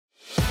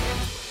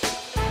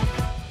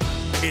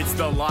It's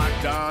the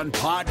Locked On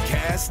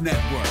Podcast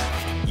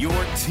Network, your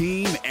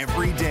team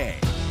every day.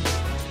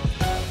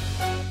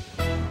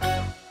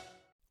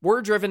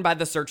 We're driven by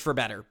the search for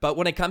better, but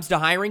when it comes to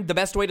hiring, the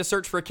best way to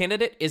search for a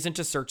candidate isn't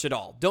to search at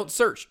all. Don't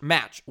search,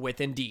 match with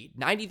Indeed.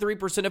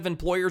 93% of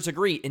employers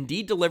agree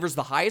Indeed delivers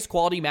the highest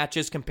quality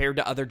matches compared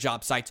to other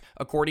job sites,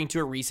 according to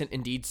a recent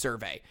Indeed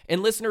survey.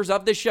 And listeners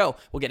of this show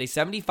will get a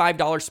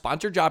 $75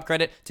 sponsored job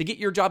credit to get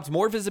your jobs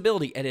more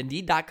visibility at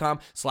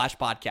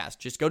Indeed.com/podcast.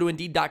 Just go to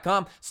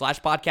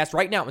Indeed.com/podcast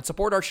right now and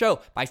support our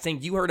show by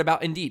saying you heard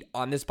about Indeed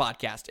on this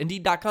podcast.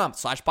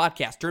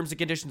 Indeed.com/podcast. Terms and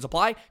conditions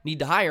apply. Need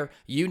to hire?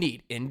 You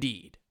need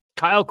Indeed.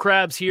 Kyle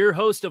Krabs here,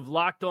 host of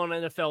Locked On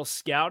NFL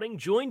Scouting.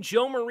 Join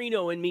Joe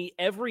Marino and me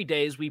every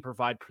day as we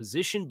provide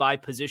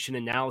position-by-position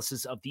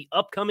analysis of the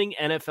upcoming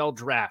NFL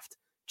Draft.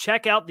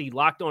 Check out the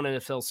Locked On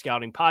NFL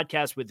Scouting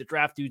podcast with the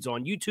Draft Dudes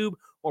on YouTube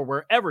or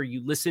wherever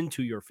you listen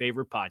to your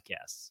favorite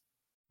podcasts.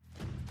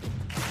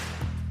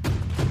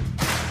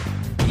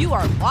 You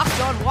are Locked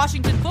On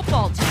Washington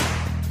Football Team,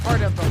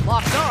 part of the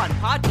Locked On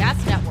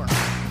Podcast Network,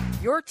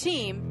 your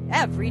team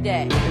every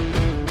day.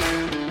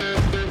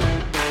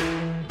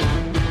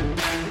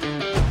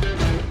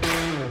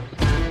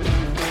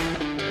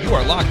 You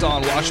are Locked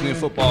On Washington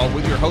Football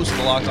with your host of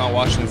the Locked On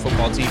Washington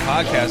Football Team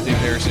podcast, David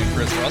Harrison and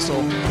Chris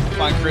Russell.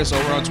 Find Chris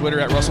over on Twitter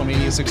at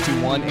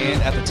RussellMania621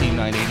 and at the Team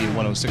 980 and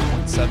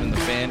 106.7 The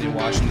Fan in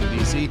Washington,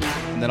 D.C.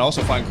 And then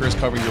also find Chris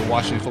covering your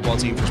Washington Football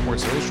Team for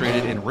Sports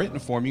Illustrated in written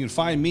form. You can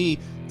find me,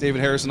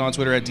 David Harrison, on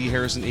Twitter at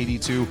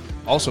DHarrison82,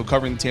 also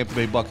covering the Tampa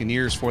Bay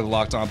Buccaneers for the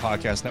Locked On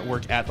Podcast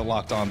Network at the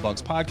Locked On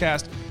Bucs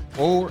Podcast,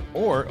 or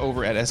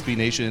over at SB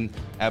Nation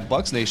at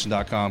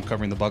BucksNation.com,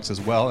 covering the Bucs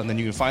as well. And then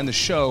you can find the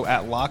show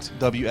at Locked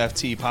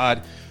WFT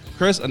Pod.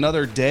 Chris,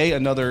 another day,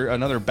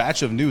 another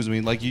batch of news. I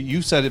mean, like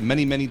you said it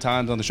many, many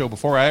times on the show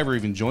before I ever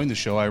even joined the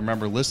show. I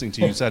remember listening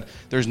to you. You said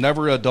there's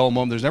never a dull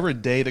moment. There's never a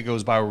day that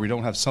goes by where we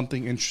don't have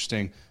something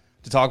interesting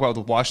to talk about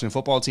with the Washington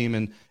Football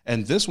Team.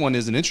 And this one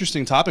is an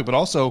interesting topic, but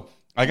also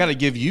I got to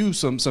give you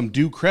some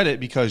due credit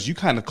because you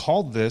kind of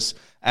called this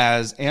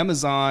as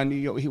Amazon.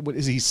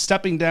 He's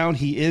stepping down.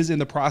 He is in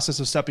the process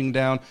of stepping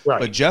down.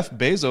 Right. But Jeff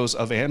Bezos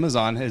of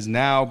Amazon is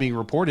now being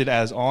reported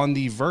as on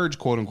the verge,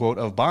 quote unquote,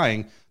 of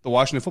buying the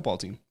Washington Football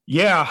Team.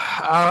 Yeah.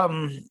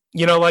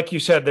 Like you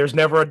said, there's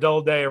never a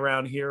dull day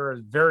around here.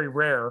 It's very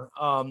rare.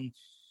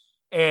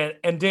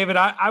 And David,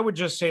 I would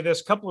just say this: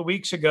 a couple of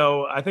weeks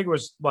ago, I think it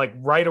was like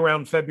right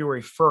around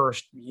February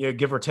 1st,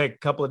 give or take a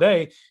couple of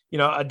days,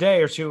 a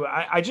day or two.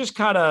 I just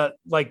kind of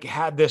like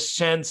had this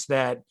sense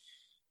that,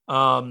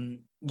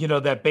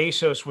 that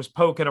Bezos was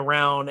poking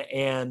around,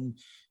 and,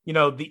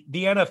 the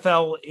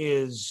NFL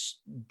is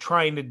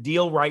trying to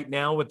deal right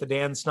now with the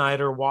Dan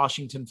Snyder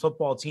Washington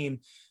Football Team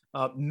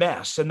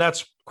mess. And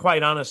that's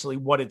quite honestly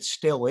what it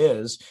still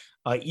is,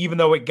 even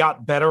though it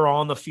got better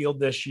on the field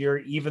this year,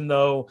 even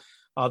though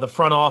the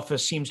front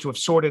office seems to have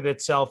sorted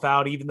itself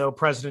out, even though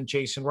President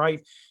Jason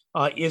Wright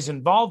is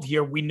involved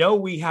here. We know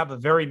we have a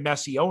very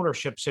messy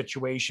ownership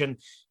situation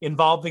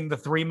involving the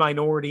three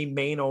minority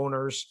main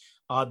owners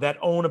that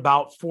own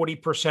about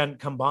 40%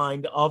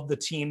 combined of the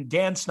team.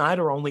 Dan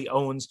Snyder only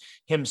owns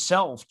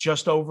himself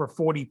just over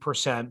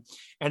 40%,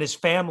 and his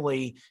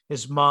family,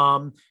 his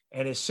mom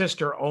and his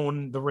sister,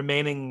 own the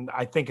remaining,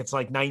 I think it's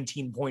like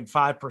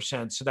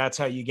 19.5%. So that's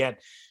how you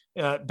get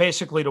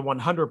basically to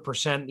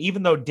 100%,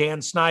 even though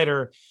Dan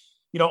Snyder,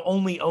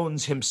 only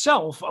owns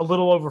himself a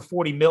little over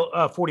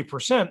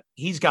 40%,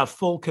 he's got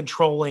full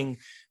controlling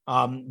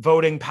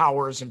voting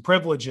powers and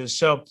privileges.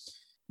 So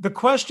the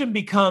question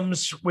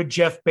becomes with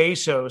Jeff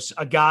Bezos,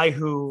 a guy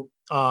who,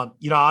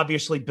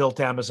 obviously built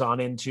Amazon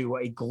into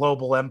a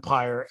global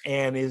empire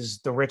and is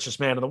the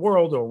richest man in the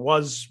world, or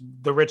was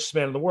the richest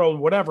man in the world,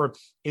 whatever,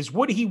 is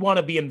would he want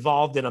to be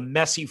involved in a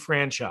messy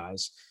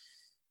franchise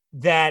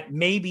that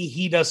maybe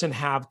he doesn't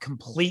have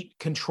complete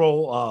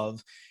control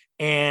of,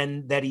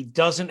 and that he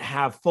doesn't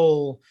have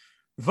full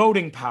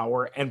voting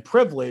power and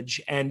privilege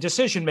and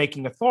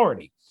decision-making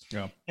authority?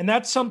 Yeah. And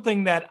that's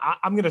something that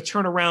I'm going to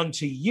turn around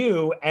to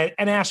you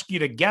and ask you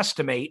to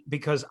guesstimate,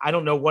 because I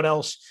don't know what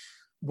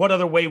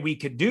other way we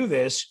could do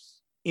this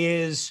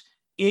is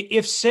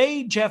if,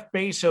 say, Jeff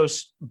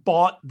Bezos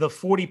bought the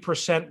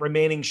 40%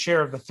 remaining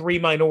share of the three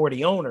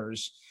minority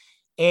owners,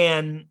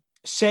 and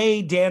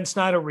say Dan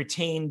Snyder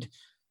retained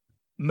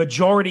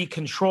majority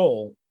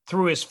control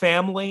through his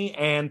family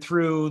and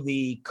through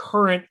the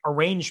current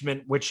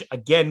arrangement, which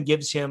again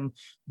gives him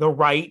the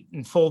right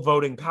and full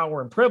voting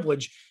power and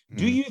privilege.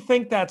 Do you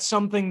think that's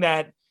something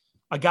that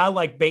a guy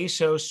like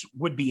Bezos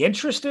would be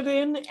interested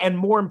in? And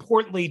more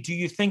importantly, do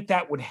you think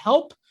that would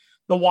help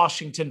the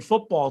Washington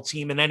Football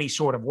Team in any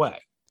sort of way?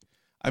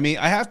 I mean,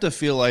 I have to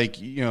feel like,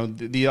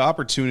 the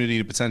opportunity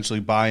to potentially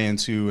buy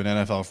into an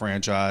NFL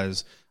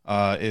franchise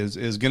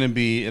is going to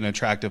be an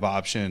attractive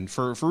option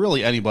for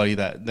really anybody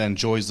that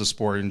enjoys the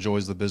sport,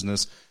 enjoys the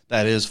business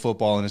that is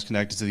football and is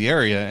connected to the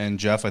area. And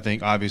Jeff, I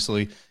think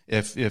obviously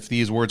if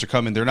these words are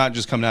coming, they're not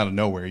just coming out of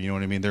nowhere. You know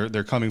what I mean?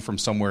 They're coming from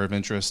somewhere of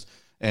interest.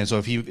 And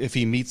so if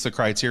he meets the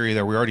criteria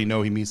there, we already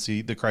know he meets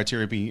the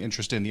criteria of being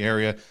interested in the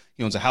area.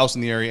 He owns a house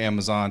in the area.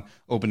 Amazon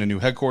opened a new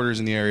headquarters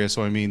in the area.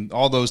 So, I mean,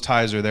 all those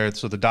ties are there.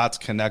 So the dots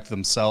connect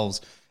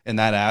themselves in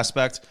that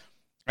aspect.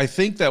 I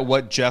think that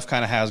what Jeff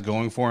kind of has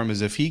going for him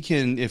is if he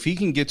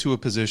can get to a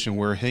position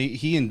where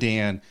he and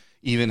Dan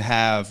even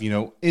have,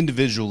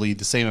 individually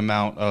the same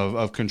amount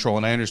of control.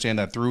 And I understand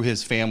that through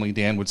his family,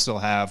 Dan would still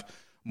have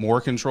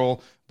more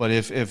control. But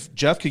if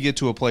Jeff could get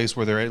to a place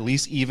where they're at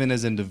least even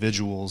as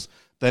individuals,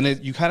 then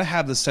you kind of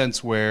have the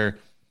sense where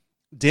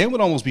Dan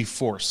would almost be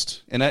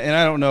forced. And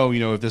I don't know,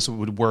 if this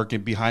would work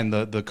behind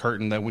the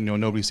curtain that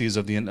nobody sees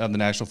of the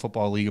National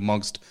Football League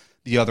amongst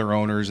the other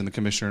owners and the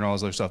commissioner and all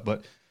this other stuff.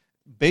 But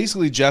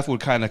basically Jeff would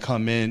kind of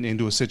come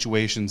into a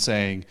situation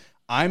saying,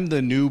 I'm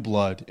the new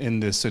blood in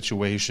this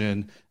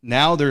situation.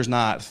 Now there's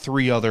not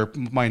 3 other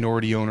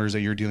minority owners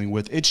that you're dealing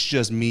with. It's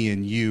just me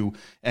and you.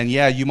 And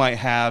yeah, you might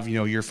have,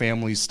 your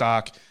family's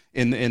stock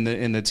in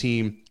the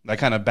team that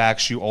kind of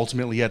backs you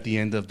ultimately at the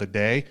end of the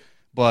day.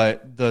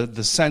 But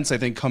the sense I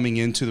think coming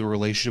into the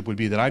relationship would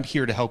be that I'm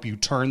here to help you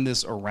turn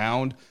this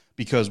around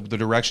because the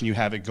direction you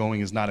have it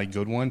going is not a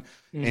good one.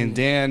 Mm-hmm. And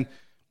Dan,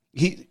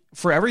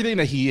 for everything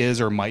that he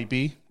is or might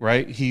be,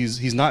 right?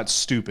 He's not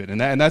stupid, and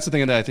that's the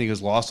thing that I think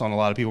is lost on a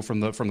lot of people from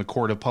the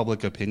court of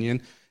public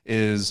opinion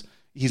is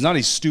he's not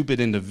a stupid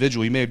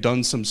individual. He may have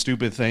done some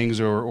stupid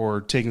things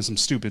or taken some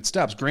stupid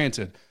steps,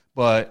 granted,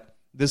 but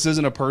this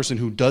isn't a person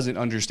who doesn't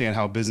understand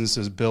how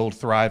businesses build,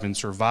 thrive, and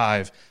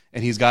survive.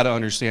 And he's got to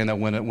understand that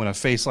when a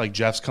face like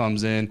Jeff's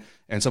comes in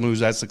and someone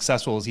who's as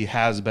successful as he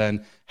has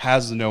been,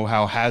 has the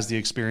know-how, has the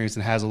experience,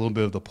 and has a little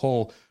bit of the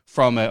pull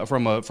from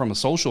a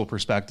social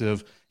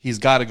perspective, he's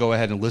got to go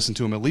ahead and listen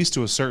to him at least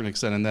to a certain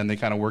extent, and then they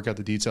kind of work out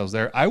the details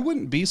there. I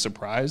wouldn't be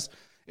surprised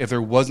if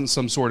there wasn't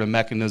some sort of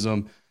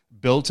mechanism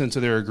built into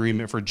their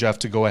agreement for Jeff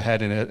to go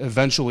ahead and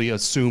eventually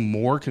assume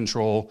more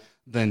control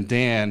than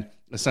Dan,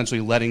 essentially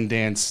letting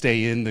Dan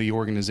stay in the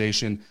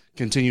organization,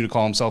 continue to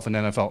call himself an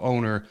NFL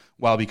owner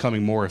while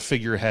becoming more a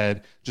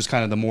figurehead, just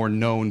kind of the more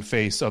known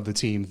face of the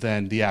team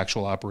than the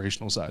actual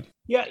operational side.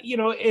 Yeah,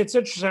 it's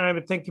interesting. I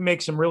would think you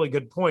make some really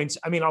good points.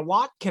 I mean, a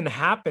lot can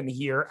happen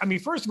here. I mean,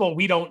 first of all,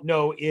 we don't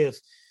know if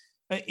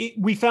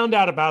we found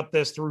out about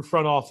this through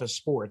Front Office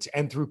Sports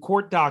and through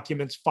court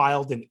documents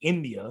filed in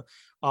India,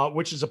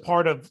 which is a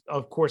part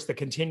of course, the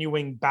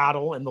continuing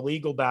battle and the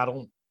legal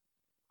battle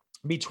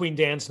between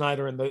Dan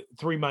Snyder and the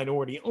 3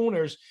 minority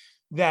owners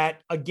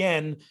that,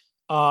 again,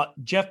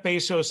 Jeff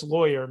Bezos'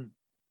 lawyer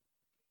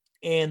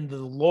and the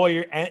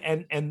lawyer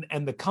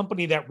and the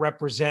company that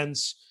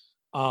represents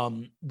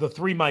the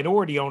 3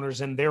 minority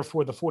owners and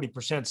therefore the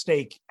 40%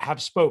 stake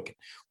have spoken.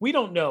 We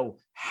don't know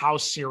how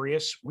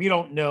serious. We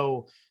don't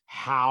know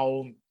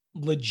how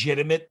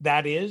legitimate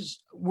that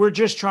is. We're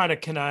just trying to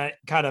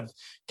kind of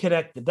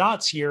connect the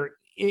dots here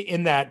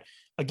in that,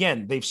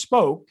 again, they've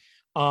spoke.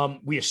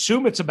 We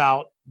assume it's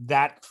about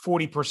that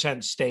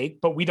 40% stake,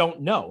 but we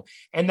don't know.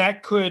 And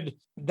that could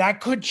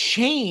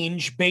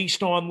change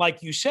based on,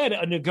 like you said,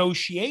 a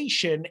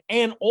negotiation,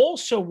 and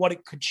also what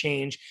it could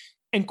change.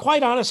 And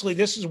quite honestly,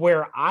 this is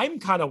where I'm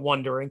kind of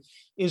wondering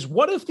is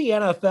what if the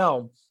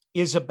NFL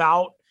is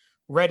about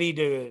ready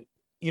to,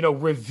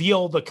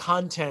 reveal the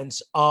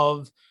contents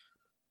of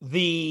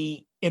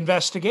the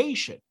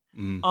investigation?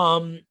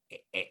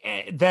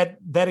 That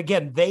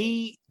again,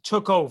 they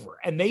took over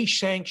and they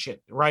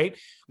sanctioned, right?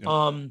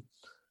 Yeah.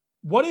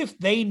 What if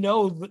they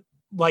know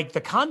like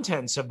the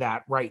contents of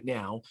that right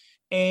now?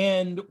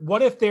 And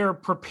what if they're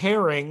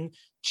preparing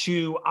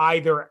to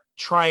either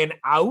try and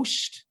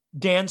oust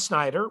Dan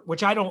Snyder,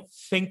 which I don't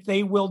think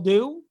they will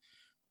do,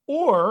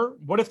 or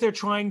what if they're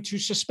trying to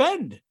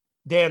suspend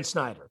Dan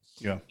Snyder?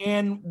 Yeah.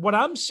 And what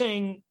I'm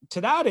saying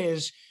to that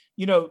is,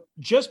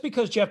 just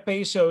because Jeff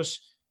Bezos,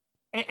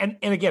 and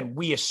again,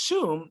 we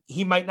assume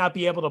he might not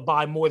be able to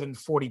buy more than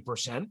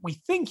 40%. We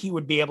think he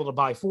would be able to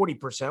buy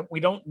 40%. We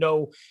don't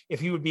know if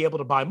he would be able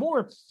to buy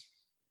more.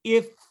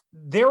 If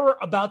they're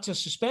about to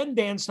suspend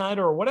Dan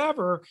Snyder or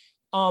whatever,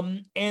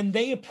 and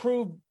they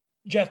approve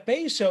Jeff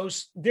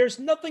Bezos, there's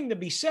nothing to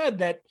be said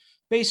that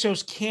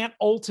Bezos can't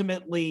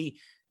ultimately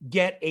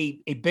get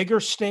a bigger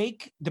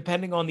stake,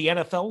 depending on the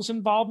NFL's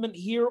involvement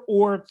here,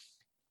 or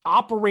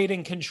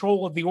operating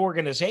control of the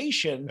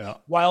organization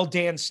while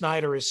Dan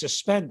Snyder is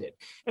suspended.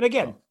 And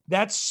again,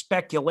 that's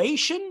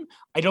speculation.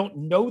 I don't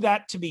know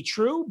that to be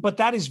true, but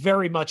that is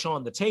very much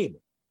on the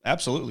table.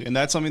 Absolutely. And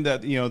that's something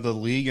that, the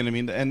league,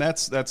 and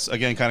that's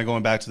again, kind of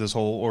going back to this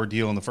whole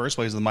ordeal in the first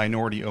place, the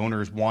minority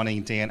owners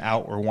wanting Dan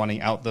out or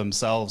wanting out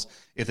themselves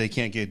if they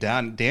can't get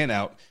Dan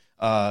out.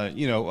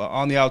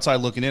 On the outside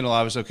looking in, a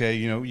lot of us, okay,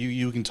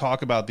 you can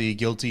talk about the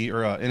guilty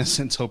or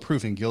innocent until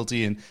proven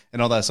guilty and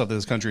all that stuff that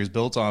this country is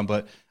built on.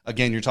 But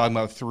again, you're talking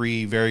about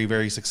 3 very,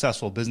 very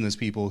successful business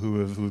people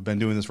who've been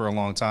doing this for a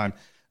long time.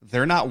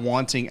 They're not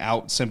wanting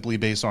out simply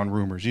based on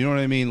rumors. You know what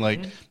I mean? Like,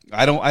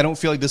 I don't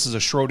feel like this is a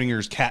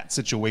Schrodinger's cat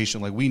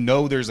situation. Like, we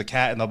know there's a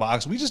cat in the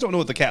box. We just don't know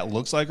what the cat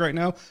looks like right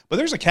now, but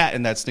there's a cat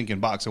in that stinking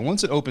box. And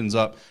once it opens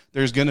up,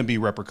 there's going to be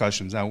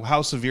repercussions. Now,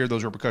 how severe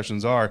those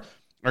repercussions are,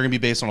 are going to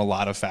be based on a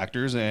lot of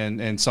factors,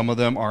 and some of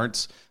them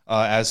aren't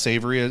as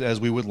savory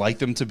as we would like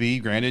them to be,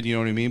 granted, you know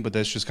what I mean? But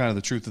that's just kind of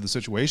the truth of the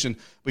situation.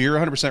 But you're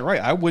 100%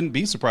 right. I wouldn't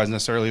be surprised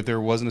necessarily if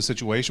there wasn't a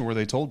situation where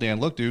they told Dan,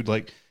 look, dude,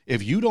 like,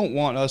 if you don't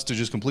want us to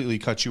just completely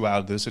cut you out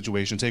of this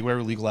situation, take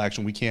whatever legal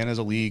action we can as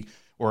a league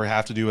or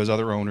have to do as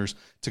other owners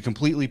to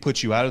completely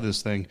put you out of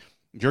this thing,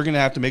 you're going to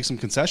have to make some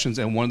concessions.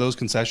 And one of those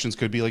concessions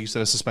could be, like you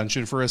said, a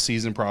suspension for a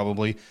season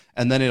probably.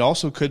 And then it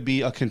also could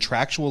be a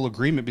contractual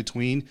agreement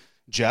between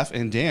Jeff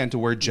and Dan to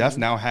where Jeff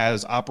now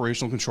has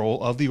operational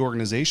control of the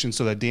organization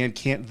so that Dan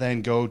can't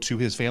then go to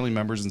his family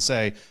members and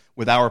say,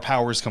 with our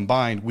powers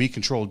combined, we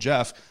control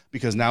Jeff,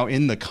 because now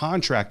in the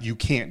contract, you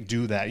can't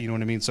do that. You know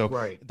what I mean?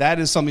 So that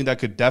is something that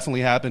could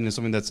definitely happen, and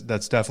something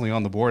that's definitely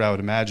on the board, I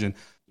would imagine.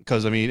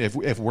 Because, I mean,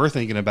 if we're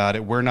thinking about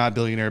it, we're not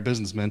billionaire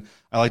businessmen.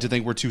 I like to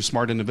think we're two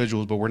smart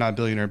individuals, but we're not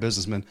billionaire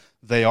businessmen.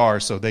 They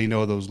are, so they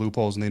know those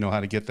loopholes and they know how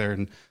to get there.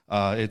 And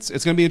it's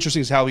going to be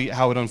interesting to see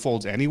how it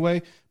unfolds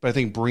anyway. But I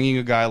think bringing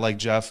a guy like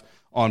Jeff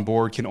on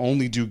board can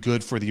only do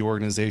good for the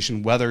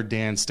organization, whether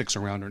Dan sticks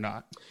around or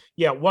not.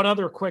 Yeah, one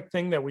other quick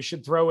thing that we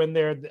should throw in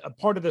there. A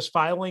part of this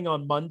filing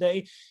on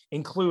Monday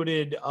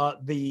included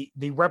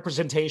the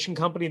representation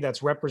company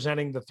that's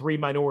representing the 3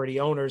 minority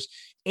owners,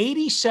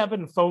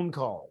 87 phone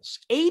calls,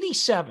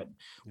 87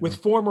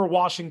 with former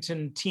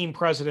Washington team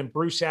president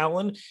Bruce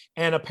Allen.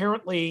 And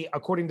apparently,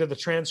 according to the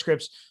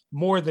transcripts,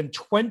 more than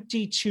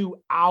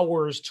 22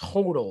 hours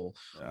total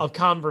of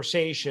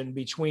conversation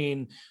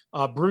between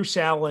Bruce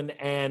Allen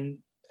and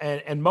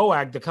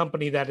Moag, the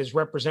company that is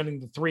representing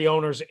the 3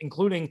 owners,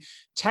 including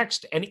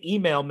text and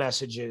email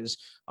messages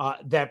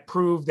that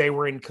prove they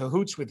were in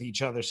cahoots with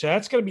each other. So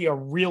that's going to be a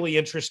really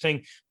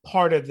interesting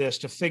part of this,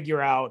 to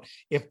figure out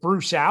if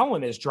Bruce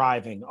Allen is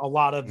driving a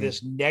lot of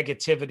this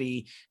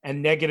negativity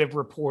and negative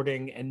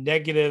reporting and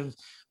negative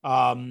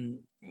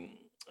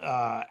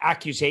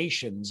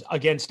accusations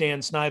against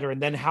Dan Snyder,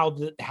 and then how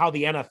the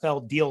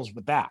NFL deals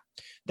with that.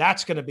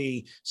 That's going to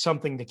be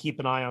something to keep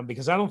an eye on,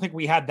 because I don't think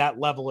we had that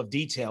level of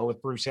detail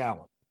with Bruce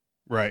Allen.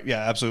 Right. Yeah,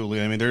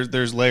 absolutely. I mean,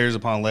 there's layers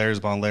upon layers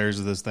upon layers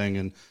of this thing.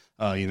 And,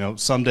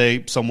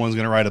 someday someone's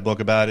going to write a book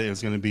about it.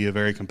 It's going to be a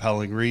very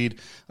compelling read.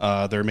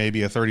 There may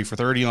be a 30 for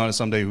 30 on it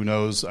someday. Who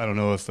knows? I don't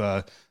know if,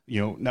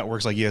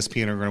 networks like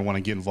ESPN are going to want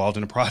to get involved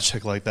in a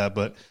project like that,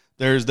 but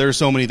there's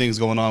so many things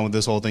going on with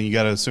this whole thing. You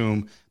got to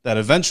assume that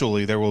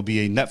eventually there will be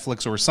a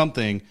Netflix or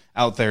something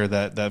out there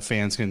that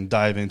fans can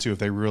dive into if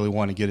they really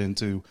want to get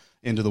into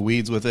the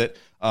weeds with it.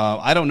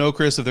 I don't know,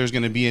 Chris, if there's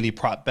going to be any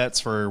prop bets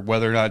for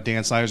whether or not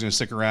Dan Snyder's going to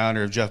stick around,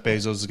 or if Jeff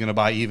Bezos is going to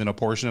buy even a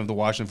portion of the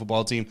Washington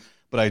football team.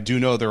 But I do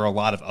know there are a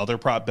lot of other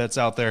prop bets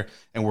out there.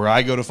 And where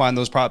I go to find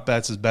those prop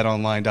bets is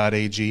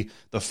betonline.ag,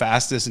 the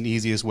fastest and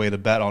easiest way to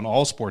bet on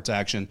all sports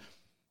action,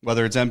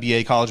 whether it's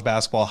NBA, college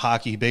basketball,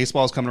 hockey,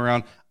 baseball's coming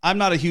around. I'm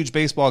not a huge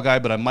baseball guy,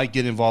 but I might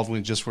get involved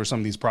with just for some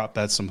of these prop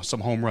bets, some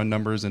home run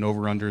numbers and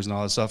over-unders and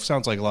all that stuff.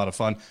 Sounds like a lot of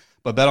fun.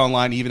 But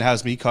BetOnline even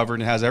has me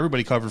covered and has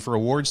everybody covered for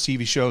awards,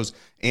 TV shows,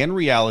 and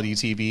reality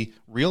TV.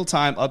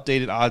 Real-time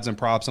updated odds and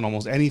props on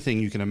almost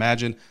anything you can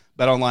imagine.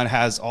 BetOnline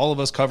has all of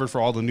us covered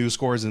for all the news,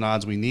 scores, and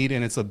odds we need,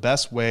 and it's the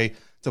best way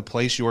to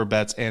place your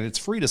bets, and it's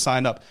free to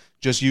sign up.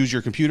 Just use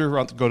your computer,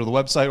 go to the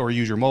website, or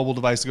use your mobile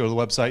device to go to the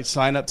website.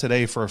 Sign up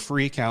today for a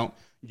free account.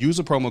 Use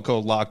a promo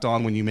code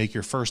LOCKEDON when you make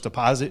your first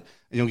deposit,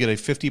 and you'll get a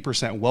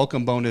 50%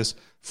 welcome bonus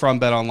from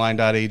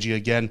betonline.ag.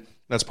 Again,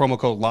 that's promo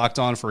code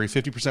LOCKEDON for a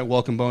 50%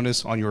 welcome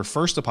bonus on your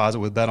first deposit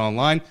with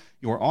BetOnline,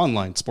 your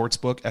online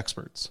sportsbook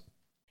experts.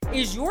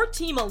 Is your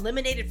team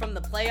eliminated from the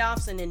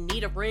playoffs and in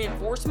need of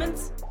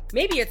reinforcements?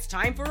 Maybe it's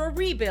time for a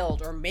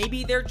rebuild, or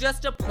maybe they're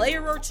just a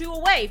player or two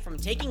away from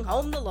taking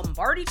home the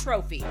Lombardi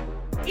Trophy.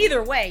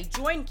 Either way,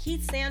 join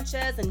Keith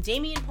Sanchez and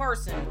Damian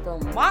Parson for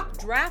Mock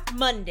Draft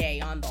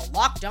Monday on the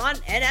Locked On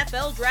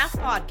NFL Draft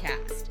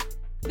Podcast.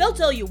 They'll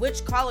tell you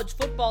which college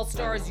football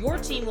stars your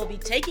team will be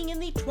taking in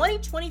the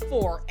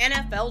 2024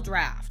 NFL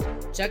Draft.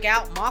 Check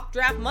out Mock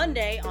Draft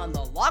Monday on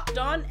the Locked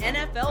On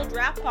NFL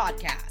Draft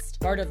Podcast,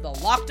 part of the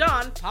Locked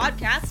On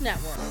Podcast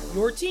Network,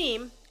 your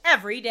team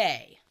every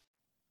day.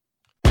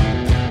 All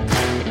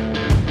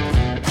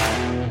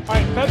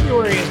right,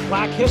 February is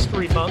Black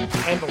History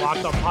Month, and the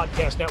Locked On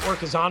Podcast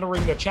Network is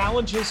honoring the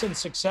challenges and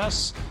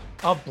success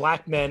of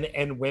Black men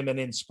and women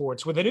in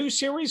sports with a new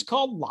series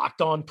called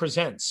Locked On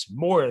Presents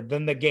More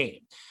Than the Game.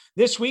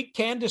 This week,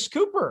 Candace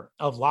Cooper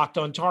of Locked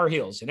On Tar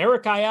Heels and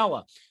Eric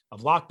Ayala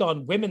of Locked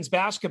On Women's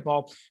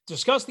Basketball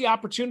discuss the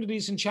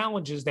opportunities and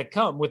challenges that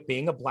come with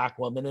being a Black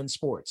woman in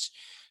sports.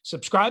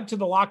 Subscribe to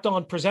the Locked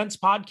On Presents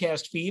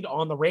podcast feed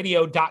on the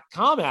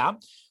radio.com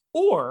app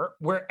or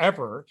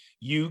wherever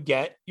you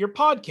get your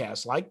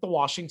podcasts, like the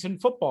Washington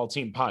Football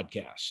Team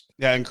podcast.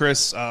 Yeah, and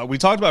Chris, we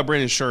talked about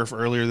Brandon Scherf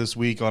earlier this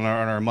week on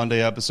our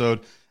Monday episode,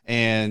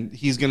 and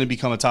he's going to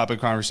become a topic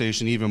of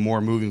conversation even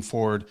more moving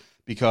forward,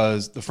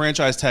 because the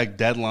franchise tag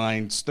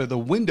deadline, the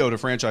window to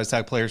franchise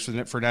tag players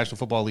for National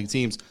Football League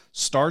teams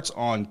starts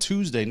on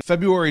Tuesday,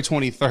 February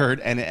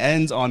 23rd, and it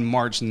ends on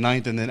March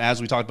 9th. And then,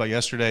 as we talked about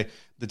yesterday,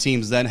 the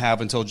teams then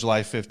have until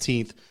July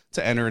 15th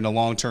to enter into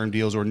long-term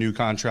deals or new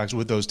contracts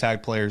with those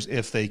tag players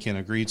if they can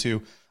agree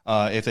to.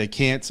 If they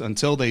can't,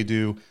 until they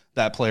do,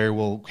 that player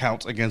will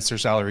count against their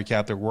salary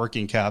cap, their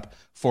working cap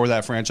for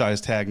that franchise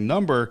tag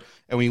number.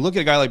 And when you look at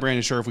a guy like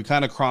Brandon Scherff, we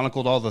kind of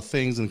chronicled all the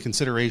things and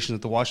consideration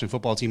that the Washington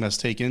football team has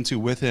to take into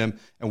with him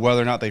and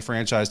whether or not they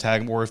franchise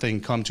tag him or if they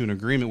can come to an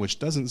agreement, which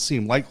doesn't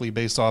seem likely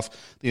based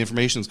off the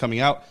information that's coming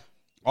out.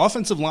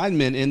 Offensive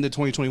linemen in the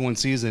 2021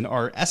 season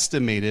are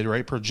estimated,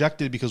 right,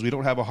 projected, because we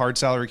don't have a hard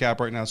salary cap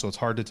right now, so it's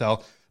hard to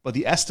tell. But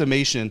the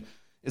estimation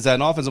is that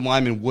an offensive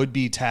lineman would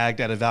be tagged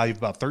at a value of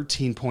about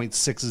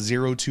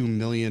 $13.602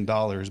 million.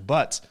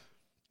 But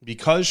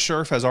because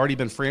Scherff has already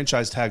been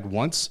franchise tagged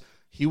once,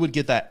 he would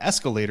get that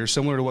escalator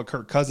similar to what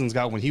Kirk Cousins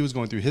got when he was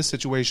going through his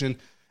situation.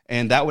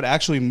 And that would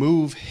actually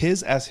move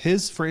his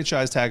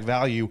franchise tag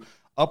value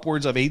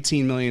upwards of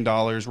 $18 million,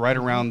 right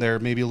around there,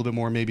 maybe a little bit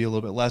more, maybe a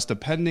little bit less,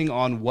 depending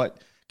on what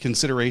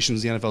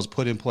considerations the NFL's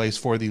put in place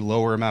for the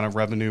lower amount of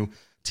revenue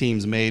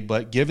teams made.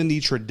 But given the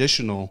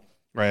traditional,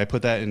 right, I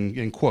put that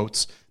in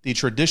quotes, the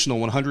traditional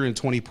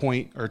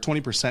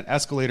 20%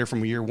 escalator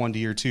from year one to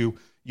year two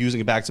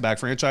using a back-to-back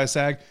franchise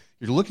tag,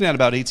 you're looking at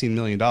about $18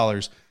 million.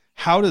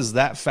 How does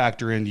that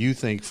factor in, you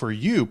think, for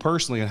you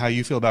personally and how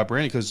you feel about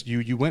Brandon? Because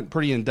you went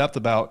pretty in-depth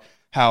about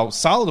how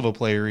solid of a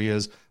player he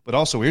is, but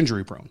also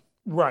injury-prone.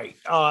 Right.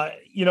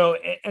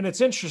 And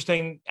it's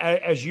interesting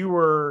as you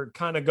were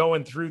kind of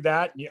going through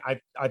that.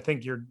 I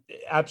think you're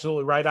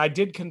absolutely right. I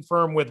did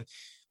confirm with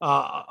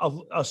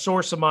a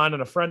source of mine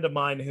and a friend of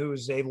mine who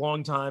is a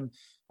longtime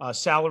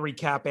salary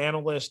cap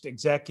analyst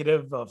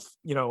executive of,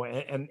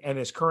 and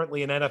is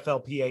currently an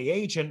NFLPA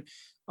agent.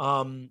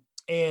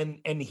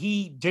 And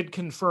he did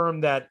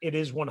confirm that it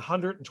is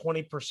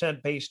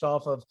 120% based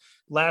off of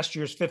last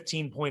year's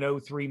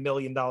 $15.03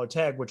 million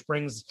tag, which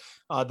brings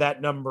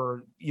that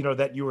number,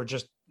 that you were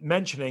just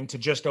mentioning to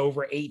just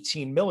over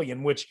 18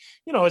 million, which,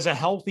 is a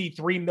healthy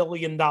 $3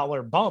 million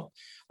bump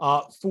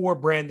for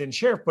Brandon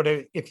Scherff. But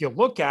if you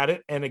look at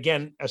it, and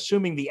again,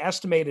 assuming the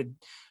estimated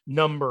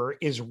number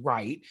is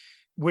right,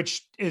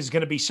 which is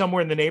going to be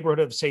somewhere in the neighborhood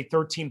of, say,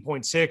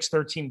 13.6,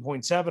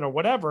 13.7 or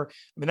whatever.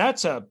 I mean,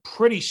 that's a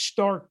pretty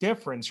stark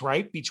difference,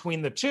 right,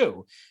 between the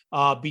two,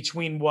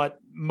 between what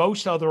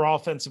most other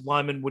offensive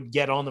linemen would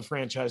get on the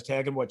franchise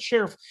tag and what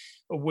Scherff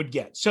would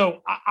get.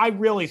 So I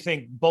really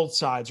think both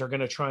sides are going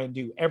to try and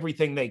do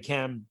everything they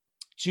can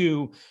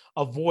to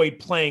avoid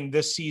playing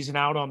this season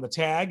out on the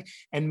tag,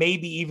 and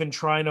maybe even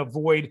try and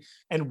avoid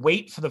and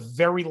wait for the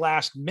very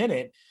last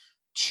minute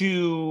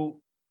to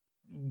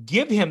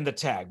give him the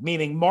tag,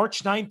 meaning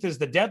March 9th is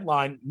the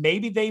deadline.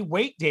 Maybe they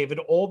wait, David,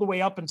 all the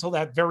way up until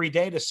that very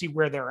day to see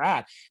where they're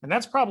at. And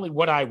that's probably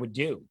what I would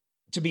do,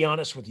 to be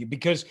honest with you,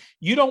 because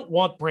you don't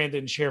want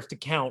Brandon Scherff to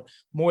count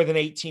more than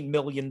 $18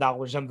 million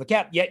under the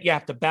cap, yet you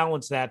have to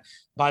balance that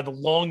by the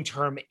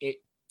long-term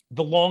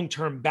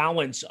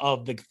balance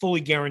of the fully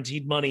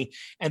guaranteed money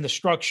and the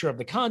structure of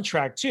the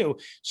contract too.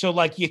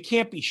 So you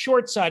can't be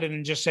short-sighted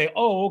and just say,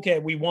 oh, okay,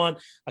 we want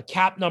a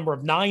cap number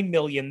of 9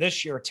 million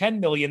this year,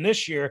 10 million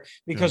this year,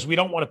 because we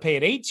don't want to pay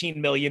at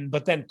 18 million,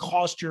 but then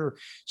cost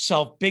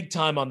yourself big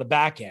time on the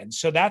back end.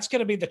 So that's going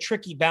to be the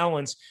tricky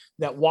balance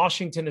that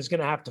Washington is going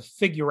to have to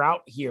figure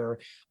out here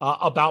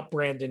about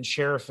Brandon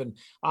Scherff. And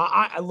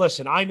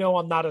listen, I know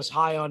I'm not as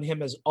high on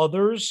him as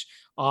others.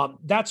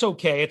 That's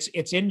okay.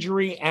 It's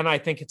injury, and I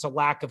think it's a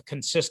lack of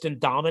consistent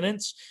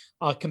dominance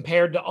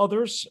compared to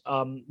others,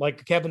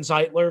 like Kevin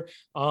Zeitler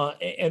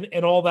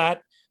and all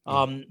that.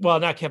 Well,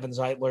 not Kevin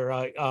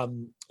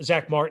Zeitler,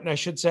 Zach Martin, I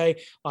should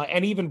say,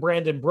 and even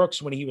Brandon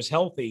Brooks when he was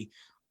healthy.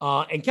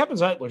 And Kevin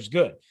Zeitler's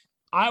good.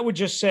 I would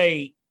just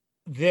say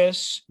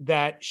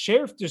that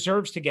Scherff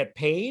deserves to get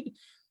paid.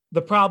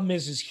 The problem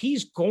is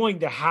he's going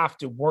to have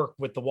to work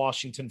with the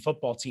Washington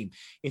football team.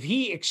 If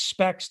he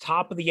expects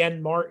top of the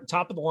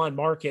line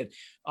market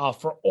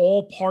for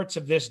all parts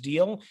of this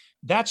deal,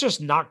 that's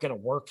just not going to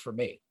work for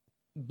me.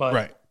 But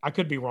right. I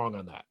could be wrong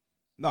on that.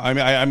 No, I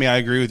mean, I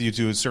agree with you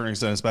to a certain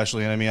extent,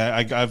 especially. And I mean,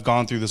 I've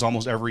gone through this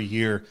almost every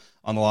year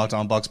on the Locked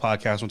On Bucs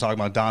podcast when talking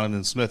about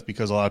Donovan Smith,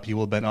 because a lot of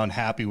people have been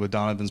unhappy with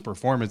Donovan's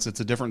performance. It's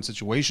a different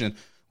situation,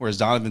 whereas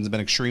Donovan's been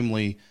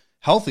extremely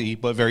healthy,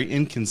 but very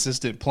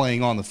inconsistent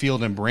playing on the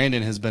field. And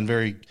Brandon has been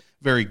very,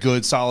 very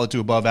good, solid to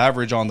above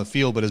average on the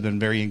field, but has been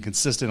very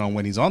inconsistent on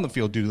when he's on the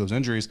field due to those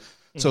injuries.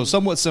 Mm-hmm. So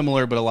somewhat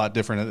similar, but a lot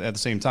different at the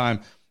same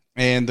time.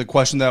 And the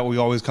question that we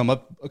always come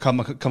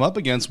up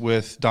against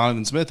with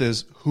Donovan Smith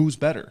is, who's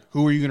better?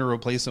 Who are you going to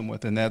replace him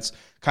with? And that's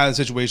kind of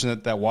the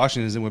situation that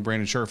Washington is in with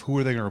Brandon Scherff. Who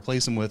are they going to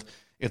replace him with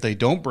if they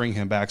don't bring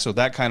him back? So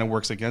that kind of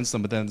works against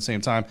them. But then at the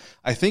same time,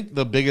 I think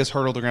the biggest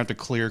hurdle they're going to have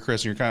to clear,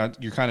 Chris, and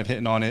you're kind of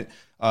hitting on it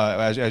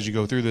as you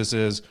go through this,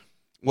 is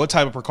what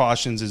type of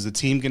precautions is the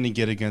team going to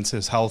get against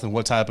his health, and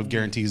what type of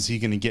guarantees is he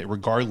going to get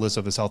regardless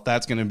of his health?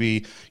 That's going to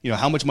be,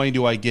 how much money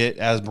do I get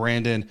as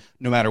Brandon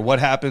no matter what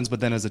happens? But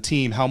then as a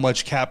team, how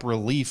much cap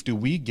relief do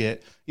we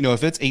get?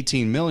 If it's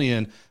 $18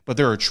 million, but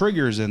there are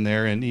triggers in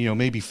there, and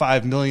maybe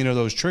 $5 million of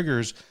those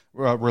triggers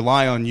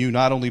rely on you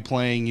not only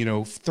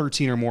playing,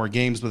 13 or more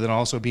games, but then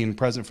also being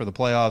present for the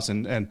playoffs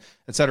and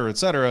et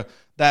cetera,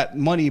 that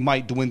money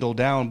might dwindle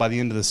down by the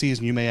end of the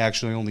season. You may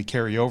actually only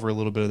carry over a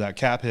little bit of that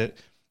cap hit,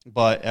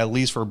 but at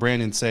least for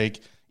Brandon's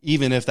sake,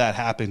 even if that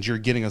happens, you're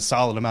getting a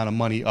solid amount of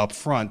money up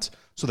front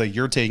so that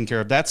you're taken care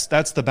of. That's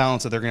the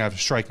balance that they're going to have to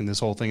strike in this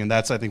whole thing, and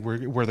that's, I think,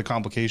 where the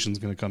complication is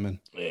going to come in.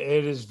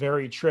 It is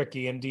very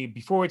tricky indeed.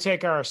 Before we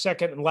take our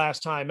second and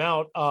last time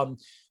out,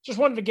 just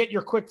wanted to get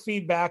your quick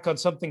feedback on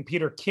something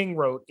Peter King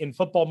wrote in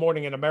Football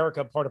Morning in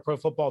America, part of Pro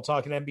Football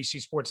Talk and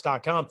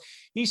NBCSports.com.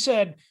 He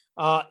said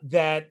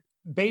that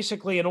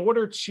basically in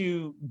order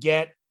to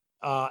get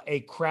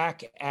a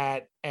crack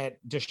at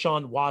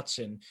Deshaun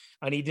Watson,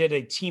 and he did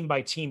a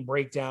team-by-team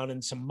breakdown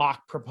and some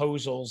mock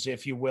proposals,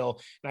 if you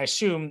will. And I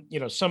assume,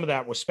 some of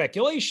that was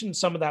speculation.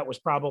 Some of that was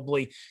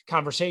probably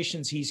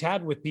conversations he's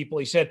had with people.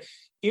 He said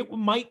it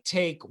might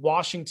take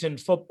Washington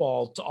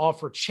football to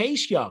offer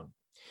Chase Young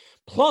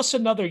plus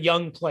another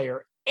young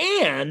player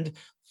and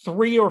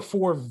 3 or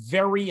 4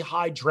 very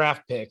high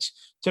draft picks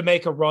to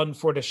make a run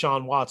for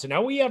Deshaun Watson.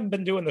 Now, we haven't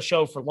been doing the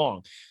show for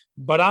long,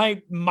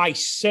 but my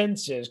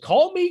sense is,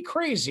 call me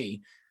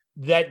crazy,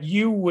 that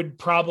you would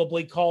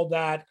probably call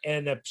that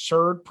an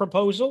absurd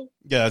proposal.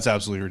 Yeah, that's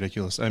absolutely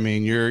ridiculous. I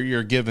mean,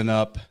 you're giving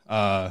up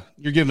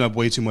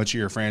way too much of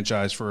your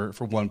franchise for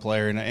one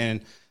player.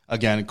 And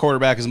again,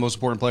 quarterback is the most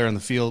important player on the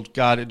field.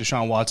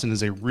 Deshaun Watson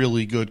is a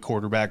really good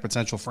quarterback,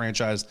 potential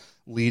franchise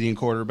leading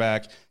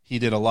quarterback. He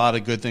did a lot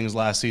of good things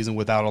last season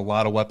without a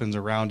lot of weapons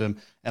around him,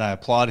 and I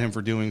applaud him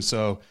for doing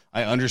so.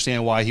 I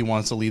understand why he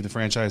wants to leave the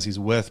franchise he's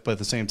with, but at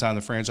the same time,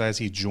 the franchise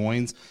he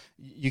joins,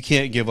 you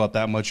can't give up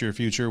that much of your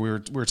future. We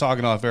were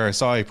talking off air. I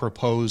saw a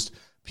proposed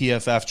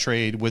PFF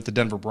trade with the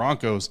Denver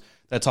Broncos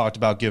that talked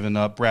about giving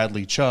up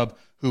Bradley Chubb,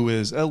 who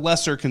is a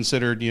lesser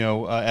considered,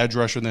 edge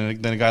rusher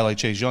than a guy like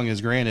Chase Young is,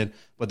 granted.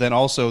 But then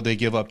also they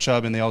give up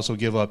Chubb, and they also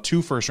give up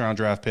 2 first-round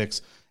draft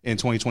picks in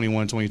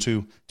 2021,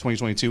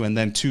 2022, and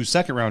then 2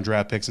 second-round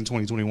draft picks in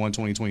 2021,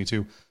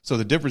 2022. So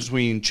the difference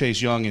between Chase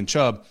Young and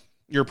Chubb,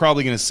 you're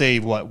probably going to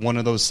save, one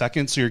of those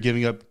seconds? So you're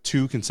giving up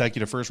 2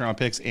 consecutive first-round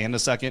picks and a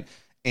second,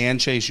 and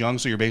Chase Young,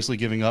 so you're basically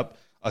giving up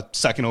a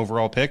second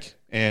overall pick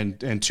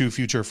and 2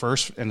 future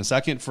firsts and a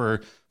second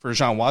for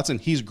Deshaun Watson.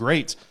 He's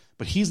great,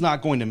 but he's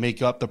not going to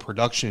make up the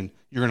production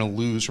you're going to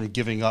lose from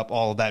giving up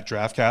all of that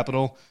draft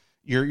capital.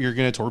 You're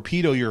going to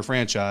torpedo your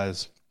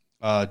franchise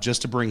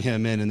just to bring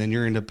him in, and then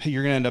you're going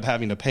to end up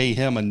having to pay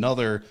him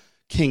another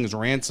king's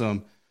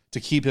ransom to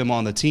keep him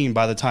on the team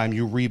by the time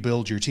you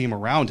rebuild your team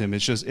around him.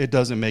 It's just, it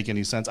doesn't make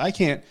any sense.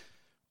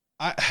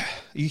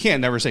 You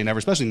can't never say never,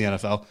 especially in the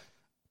NFL.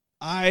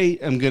 I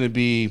am going to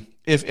be,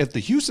 if the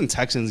Houston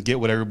Texans get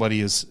what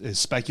everybody is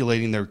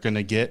speculating they're going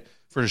to get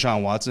for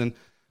Deshaun Watson,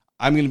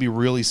 I'm going to be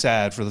really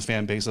sad for the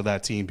fan base of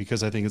that team,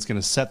 because I think it's going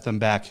to set them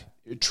back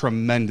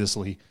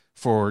tremendously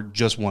for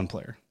just one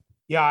player.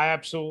 Yeah, I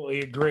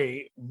absolutely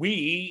agree.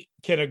 We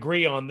can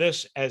agree on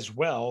this as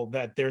well,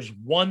 that there's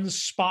one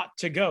spot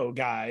to go,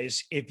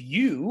 guys. If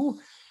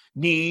you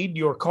need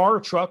your car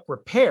or truck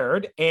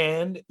repaired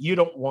and you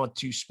don't want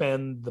to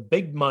spend the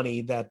big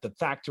money that the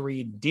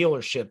factory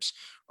dealerships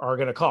are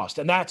going to cost,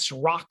 and that's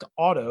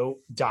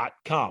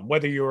rockauto.com.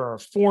 Whether you're a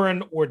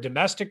foreign or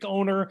domestic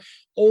owner,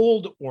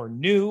 old or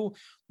new,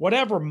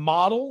 whatever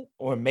model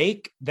or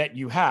make that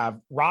you have,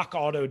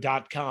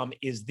 rockauto.com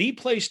is the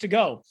place to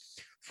go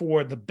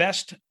for the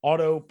best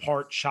auto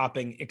part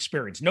shopping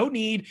experience. No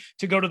need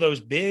to go to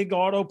those big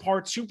auto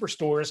parts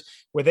superstores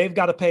where they've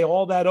got to pay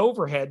all that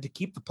overhead to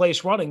keep the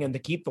place running and to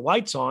keep the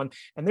lights on.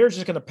 And they're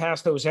just going to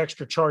pass those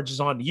extra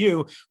charges on to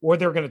you, or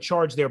they're going to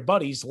charge their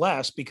buddies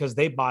less because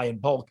they buy in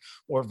bulk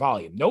or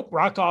volume. Nope.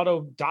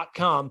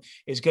 rockauto.com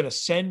is going to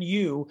send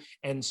you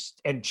and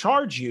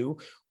charge you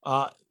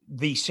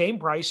the same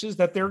prices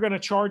that they're going to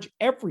charge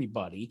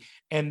everybody,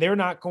 and they're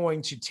not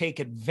going to take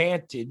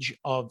advantage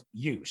of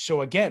you.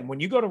 So again,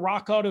 when you go to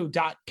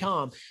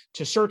rockauto.com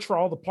to search for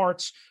all the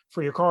parts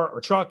for your car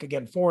or truck,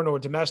 again, foreign or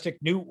domestic,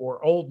 new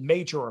or old,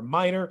 major or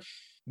minor,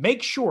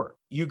 make sure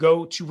you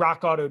go to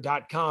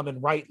rockauto.com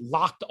and write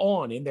 "Locked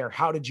On" in their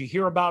 "How did you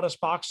hear about us"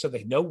 box, so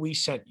they know we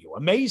sent you.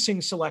 Amazing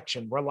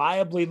selection,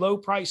 reliably low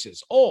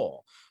prices,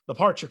 all the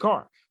parts your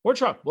car or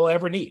truck will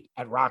ever need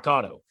at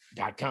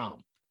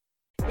rockauto.com.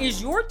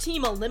 Is your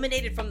team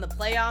eliminated from the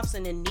playoffs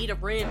and in need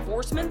of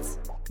reinforcements?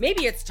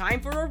 Maybe it's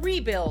time for a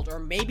rebuild, or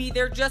maybe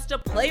they're just a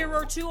player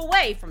or 2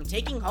 away from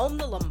taking home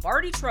the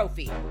Lombardi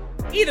Trophy.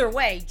 Either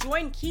way,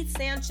 join Keith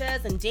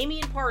Sanchez and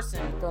Damian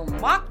Parson for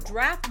Mock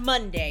Draft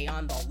Monday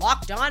on the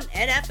Locked On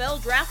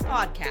NFL Draft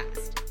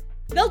Podcast.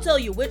 They'll tell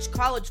you which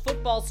college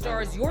football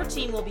stars your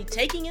team will be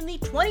taking in the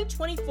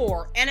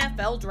 2024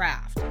 NFL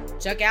Draft.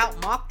 Check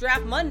out Mock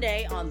Draft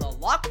Monday on the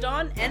Locked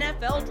On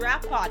NFL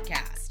Draft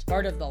Podcast,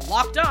 part of the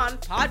Locked On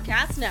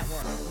Podcast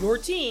Network, your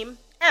team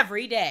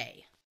every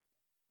day.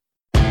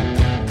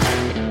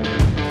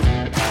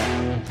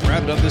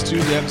 Wrapping up this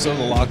Tuesday episode of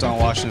the Locked On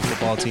Washington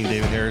Football Team.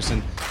 David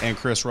Harrison and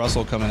Chris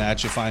Russell coming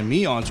at you. Find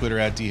me on Twitter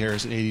at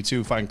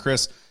DHarrison82. Find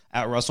Chris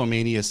at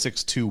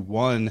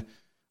WrestleMania621.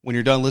 When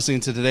you're done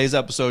listening to today's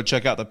episode,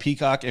 check out the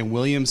Peacock and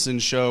Williamson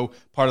Show,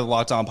 part of the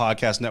Locked On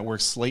Podcast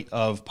Network slate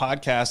of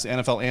podcasts.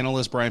 NFL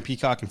analyst Brian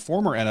Peacock and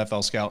former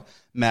NFL scout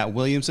Matt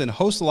Williamson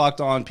host the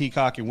Locked On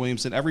Peacock and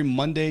Williamson every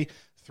Monday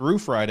through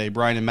Friday.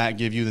 Brian and Matt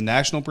give you the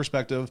national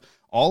perspective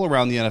all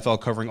around the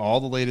NFL, covering all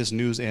the latest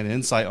news and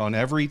insight on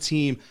every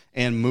team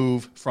and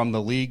move from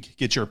the league.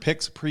 Get your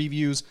picks,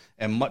 previews,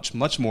 and much,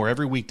 much more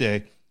every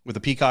weekday with the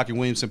Peacock and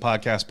Williamson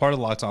podcast, part of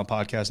the Locked On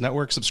Podcast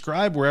Network.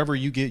 Subscribe wherever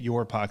you get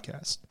your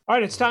podcast. All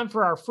right, it's time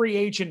for our free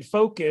agent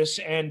focus.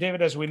 And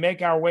David, as we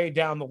make our way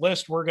down the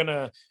list, we're going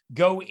to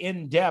go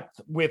in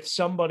depth with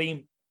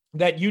somebody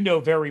that you know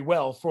very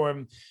well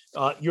from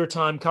your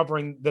time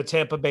covering the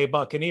Tampa Bay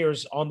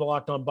Buccaneers on the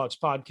Locked On Bucs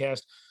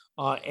podcast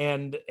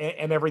and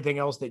everything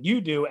else that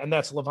you do. And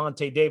that's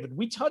Lavonte David.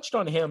 We touched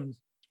on him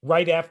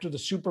right after the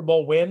Super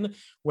Bowl win,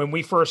 when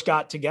we first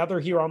got together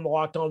here on the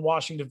Locked On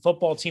Washington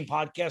Football Team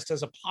podcast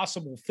as a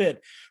possible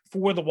fit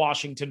for the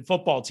Washington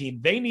football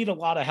team. They need a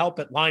lot of help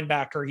at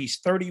linebacker. He's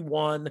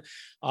 31.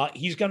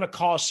 He's going to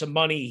cost some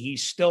money.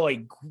 He's still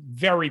a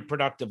very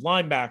productive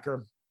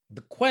linebacker.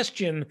 The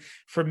question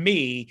for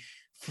me,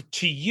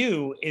 to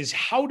you, is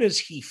how does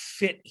he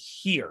fit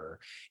here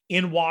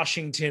in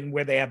Washington,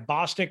 where they have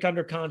Bostic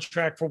under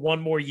contract for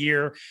one more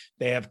year?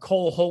 They have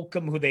Cole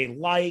Holcomb, who they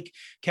like.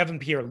 Kevin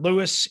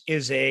Pierre-Louis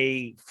is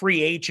a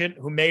free agent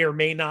who may or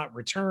may not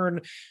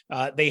return.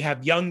 They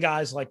have young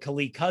guys like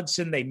Khaleke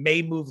Hudson. They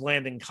may move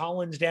Landon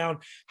Collins down.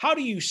 How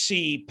do you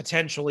see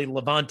potentially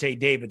Lavonte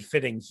David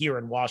fitting here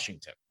in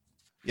Washington?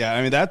 Yeah,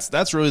 I mean,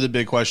 that's really the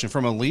big question.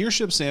 From a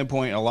leadership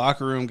standpoint, a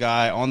locker room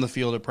guy on the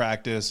field at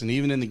practice and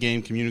even in the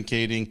game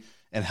communicating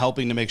and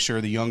helping to make sure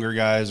the younger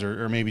guys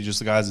or maybe just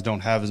the guys that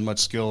don't have as much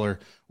skill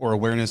or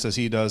awareness as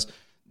he does,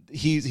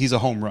 he's a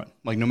home run.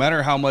 Like, no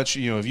matter how much,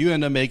 if you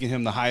end up making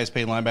him the highest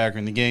paid linebacker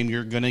in the game,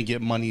 you're going to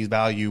get money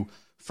value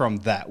from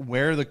that.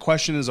 Where the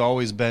question has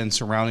always been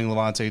surrounding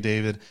Lavonte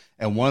David,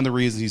 and one of the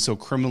reasons he's so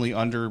criminally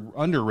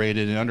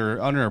underrated and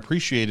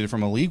underappreciated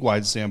from a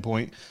league-wide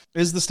standpoint,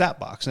 is the stat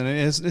box. And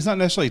it's not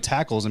necessarily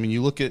tackles. I mean,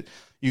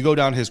 you go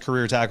down his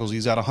career tackles,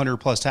 he's got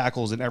 100-plus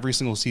tackles in every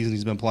single season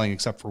he's been playing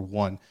except for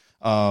one.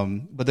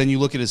 But then you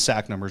look at his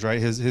sack numbers, right?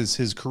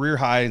 His career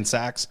high in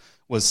sacks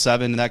was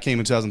 7, and that came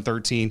in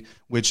 2013,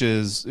 which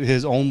is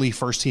his only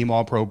first-team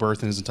All-Pro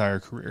berth in his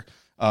entire career.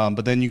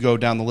 But then you go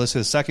down the list,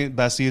 his second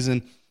best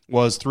season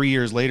was 3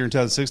 years later in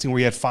 2016, where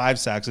he had 5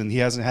 sacks, and he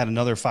hasn't had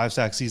another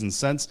 5-sack season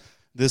since.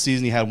 This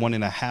season, he had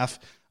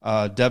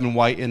 1.5. Devin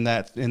White in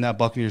that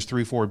Buccaneers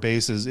 3-4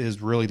 base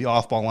is really the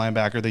off-ball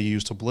linebacker they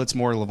use to blitz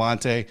more.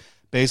 Lavonte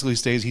basically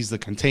stays. He's the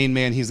contained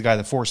man. He's the guy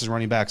that forces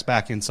running backs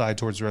back inside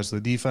towards the rest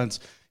of the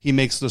defense. He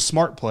makes the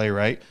smart play,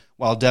 right,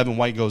 while Devin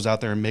White goes out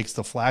there and makes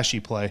the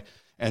flashy play.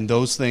 And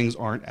those things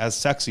aren't as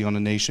sexy on the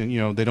nation.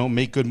 They don't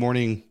make Good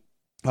Morning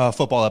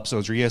football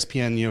episodes or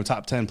ESPN,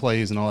 top 10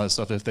 plays and all that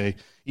stuff, if they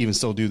even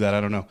still do that.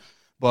 I don't know.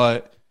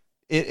 But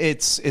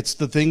it's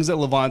the things that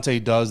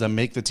Lavonte does that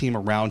make the team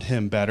around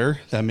him better,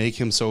 that make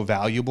him so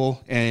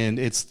valuable. And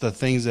it's the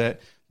things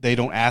that they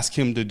don't ask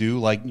him to do,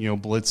 like,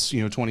 blitz,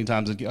 20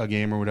 times a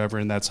game or whatever.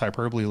 And that's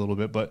hyperbole a little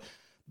bit, but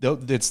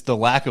it's the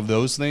lack of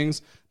those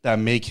things that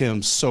make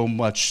him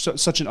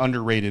such an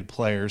underrated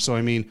player. So,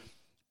 I mean,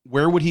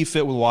 where would he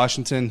fit with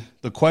Washington?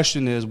 The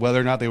question is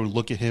whether or not they would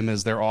look at him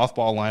as their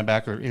off-ball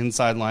linebacker,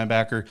 inside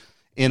linebacker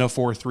in a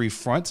 4-3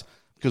 front.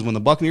 Because when the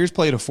Buccaneers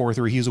played a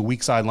 4-3, he was a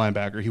weak side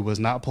linebacker. He was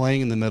not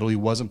playing in the middle. He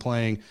wasn't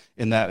playing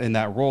in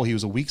that role. He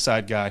was a weak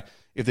side guy.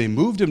 If they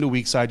moved him to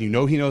weak side, he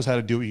knows how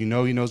to do it. He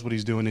knows what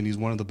he's doing, and he's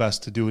one of the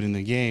best to do it in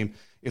the game.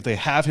 If they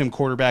have him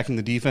quarterbacking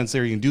the defense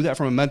there, you can do that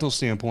from a mental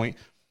standpoint.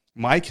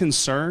 My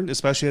concern,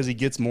 especially as he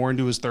gets more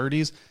into his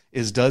 30s,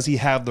 is does he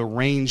have the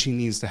range he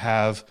needs to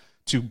have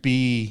to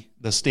be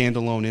the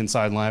standalone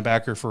inside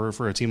linebacker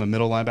for a team, a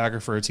middle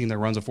linebacker for a team that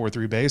runs a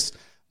 4-3 base?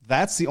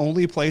 That's the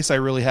only place I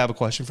really have a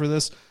question for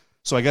this.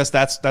 So I guess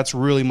that's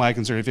really my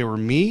concern. If it were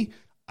me,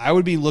 I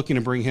would be looking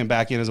to bring him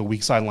back in as a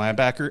weak side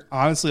linebacker.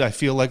 Honestly, I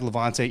feel like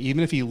Lavonte,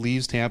 even if he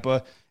leaves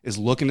Tampa, is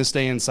looking to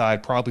stay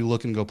inside, probably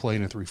looking to go play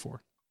in a 3-4.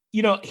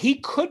 He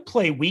could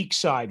play weak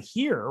side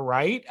here,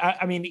 right?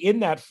 I mean,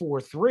 in that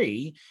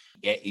 4-3,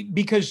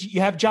 because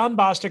you have John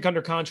Bostic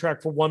under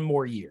contract for one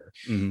more year.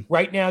 Mm-hmm.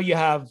 Right now you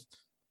have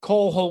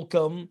Cole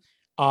Holcomb,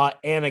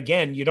 and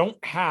again, you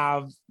don't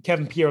have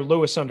Kevin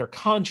Pierre-Louis under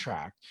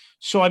contract.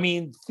 So, I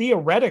mean,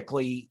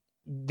 theoretically,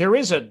 there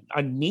is a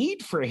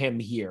need for him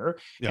here.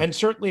 Yeah. And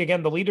certainly,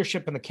 again, the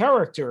leadership and the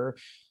character.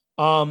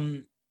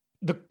 The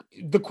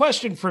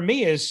question for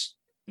me is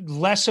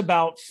less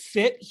about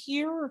fit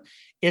here.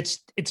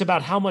 It's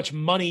about how much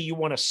money you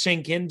want to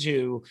sink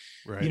into,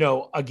 right.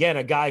 Again,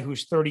 a guy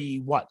who's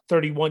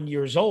 31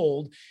 years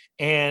old,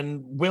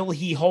 and will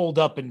he hold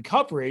up in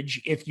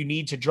coverage if you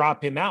need to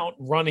drop him out,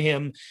 run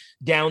him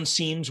down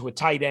seams with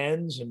tight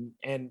ends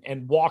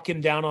and walk him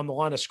down on the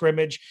line of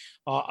scrimmage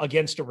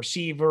against a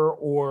receiver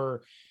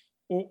or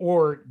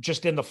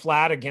just in the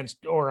flat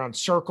against, or on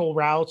circle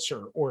routes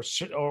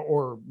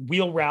or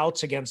wheel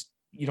routes against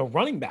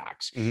running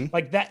backs.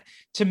 Like that,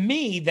 to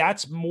me,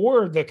 that's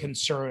more the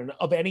concern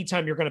of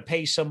anytime you're going to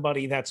pay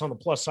somebody that's on the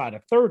plus side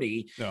of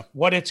 30,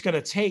 what it's going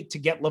to take to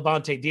get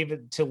Lavonte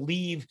David to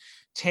leave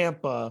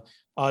Tampa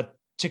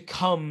to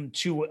come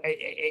to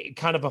a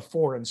kind of a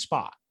foreign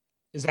spot.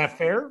 Is that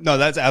fair? No,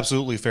 that's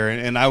absolutely fair.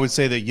 And I would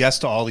say that yes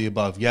to all the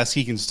above. Yes,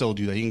 he can still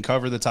do that. He can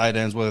cover the tight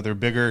ends, whether they're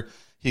bigger.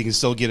 He can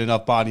still get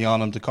enough body on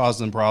them to cause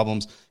them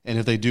problems. And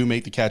if they do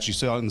make the catch, you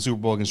saw in the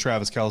Super Bowl against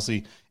Travis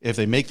Kelce, if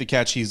they make the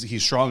catch,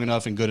 he's strong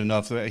enough and good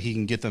enough that he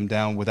can get them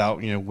down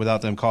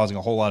without them causing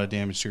a whole lot of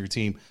damage to your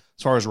team.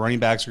 As far as running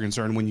backs are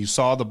concerned, when you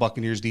saw the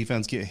Buccaneers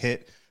defense get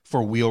hit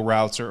for wheel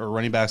routes or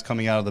running backs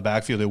coming out of the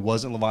backfield, it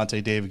wasn't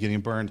Lavonte David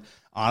getting burned.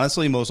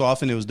 Honestly, most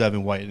often it was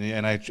Devin White.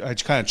 And I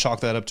kind of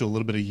chalk that up to a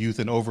little bit of youth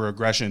and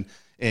over-aggression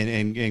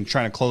and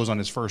trying to close on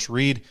his first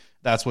read.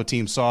 That's what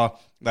teams saw.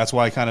 That's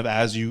why kind of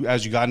as you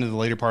got into the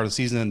later part of the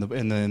season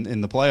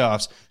in the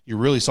playoffs, you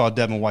really saw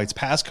Devin White's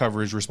pass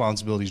coverage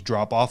responsibilities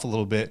drop off a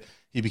little bit.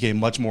 He became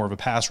much more of a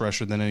pass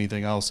rusher than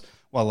anything else,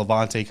 while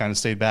Lavonte kind of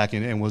stayed back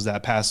and was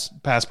that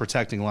pass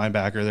protecting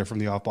linebacker there from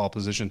the off-ball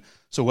position.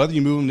 So whether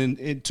you move him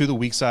into the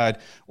weak side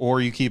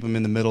or you keep him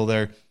in the middle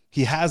there,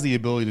 he has the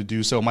ability to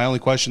do so. My only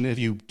question, if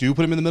you do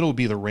put him in the middle, would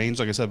be the range,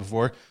 like I said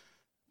before.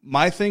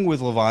 My thing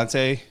with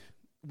Lavonte,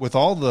 with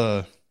all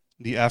the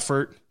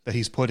effort that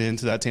he's put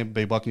into that Tampa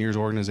Bay Buccaneers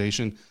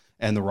organization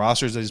and the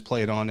rosters that he's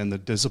played on and the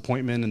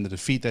disappointment and the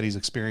defeat that he's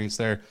experienced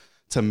there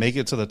to make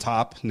it to the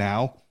top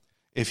now,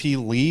 if he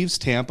leaves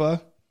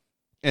Tampa,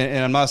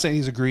 and I'm not saying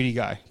he's a greedy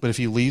guy, but if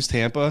he leaves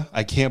Tampa,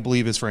 I can't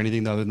believe it's for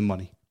anything other than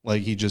money.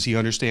 Like he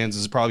understands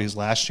this is probably his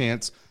last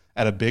chance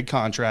at a big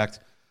contract.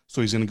 So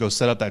he's going to go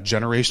set up that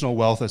generational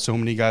wealth that so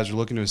many guys are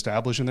looking to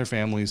establish in their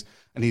families,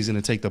 and he's going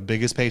to take the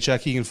biggest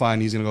paycheck he can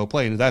find. He's going to go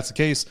play. And if that's the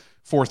case,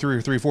 4-3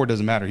 or 3-4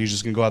 doesn't matter. He's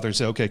just going to go out there and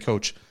say, okay,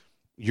 coach,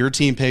 your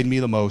team paid me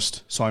the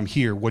most, so I'm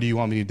here. What do you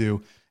want me to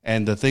do?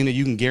 And the thing that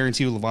you can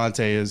guarantee with Lavonte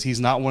is he's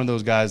not one of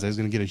those guys that's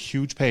going to get a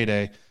huge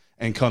payday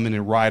and come in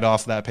and ride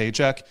off that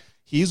paycheck.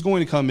 He's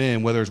going to come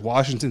in, whether it's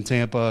Washington,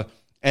 Tampa,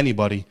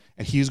 anybody,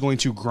 and he's going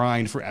to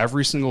grind for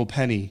every single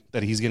penny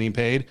that he's getting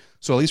paid.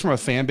 So at least from a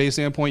fan base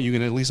standpoint, you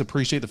can at least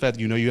appreciate the fact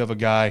that you have a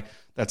guy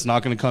that's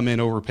not going to come in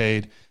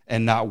overpaid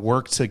and not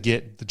work to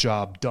get the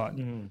job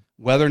done.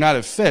 Whether or not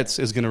it fits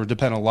is going to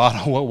depend a lot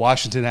on what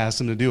Washington asks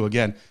him to do.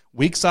 Again,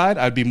 weak side,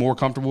 I'd be more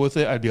comfortable with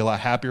it. I'd be a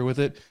lot happier with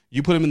it.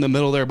 You put him in the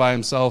middle there by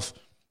himself,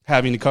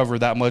 having to cover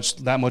that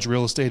much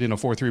real estate in a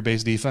 4-3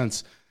 base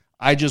defense.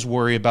 I just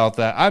worry about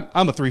that.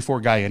 I'm a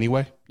 3-4 guy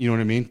anyway. You know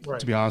what I mean?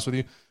 Right. To be honest with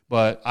you.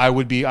 But I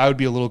would be a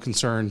little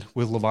concerned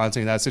with Lavonte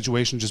in that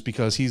situation just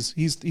because he's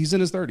in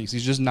his 30s.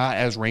 He's just not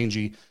as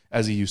rangy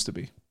as he used to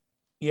be.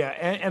 Yeah,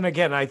 and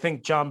again, I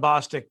think John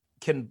Bostic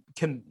can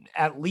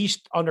at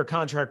least under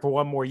contract for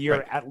one more year,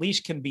 right, at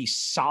least can be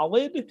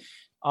solid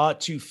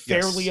to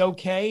fairly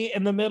okay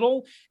in the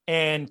middle.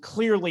 And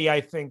clearly,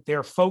 I think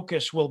their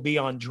focus will be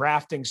on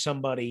drafting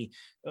somebody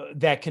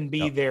that can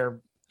be their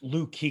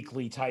Luke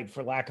Kuechly type,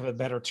 for lack of a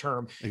better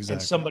term, and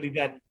somebody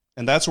that.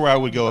 And that's where I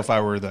would go if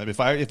I were them. If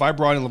I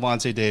brought in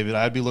Lavonte David,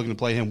 I'd be looking to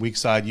play him weak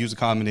side, use a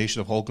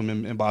combination of Holcomb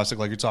and Bostic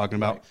like you're talking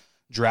about. Right.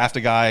 Draft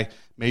a guy,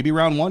 maybe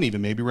round 1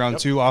 even, maybe round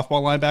 2.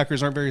 Off-ball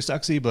linebackers aren't very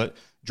sexy, but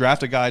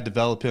draft a guy,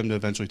 develop him to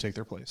eventually take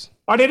their place.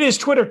 All right, it is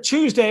Twitter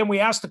Tuesday, and we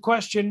asked the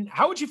question,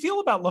 how would you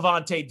feel about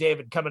Lavonte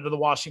David coming to the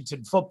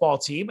Washington football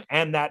team?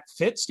 And that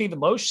fits.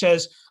 Stephen Loesch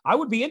says, I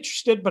would be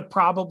interested, but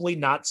probably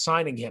not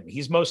signing him.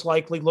 He's most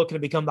likely looking to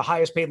become the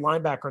highest paid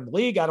linebacker in the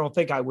league. I don't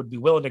think I would be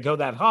willing to go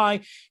that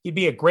high. He'd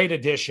be a great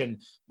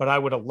addition, but I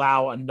would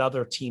allow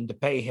another team to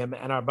pay him.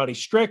 And our buddy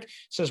Strick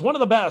says, one of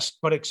the best,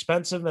 but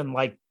expensive and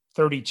like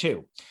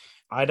 32.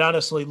 I'd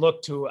honestly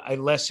look to a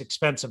less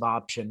expensive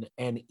option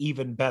and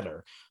even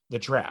better, the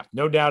draft.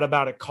 No doubt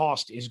about it,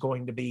 cost is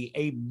going to be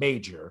a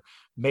major,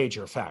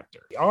 major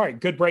factor. All right,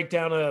 good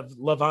breakdown of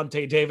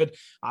Lavonte David,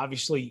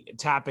 obviously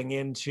tapping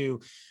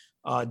into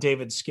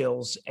David's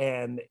skills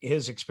and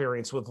his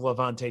experience with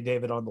Lavonte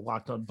David on the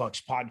Locked On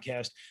Bucs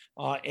podcast,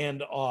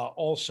 and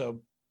also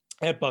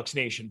at Bucs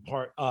Nation,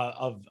 part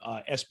of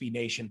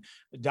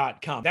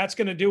SBNation.com. That's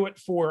going to do it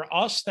for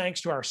us. Thanks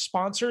to our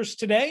sponsors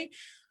today.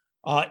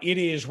 It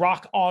is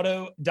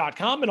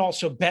rockauto.com and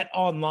also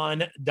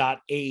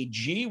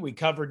betonline.ag. We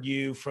covered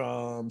you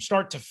from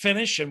start to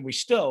finish, and we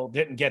still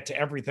didn't get to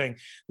everything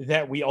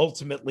that we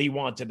ultimately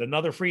wanted.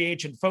 Another free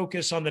agent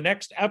focus on the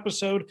next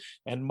episode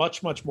and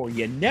much, much more.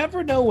 You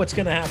never know what's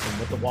going to happen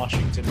with the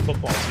Washington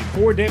football team.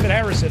 For David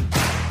Harrison,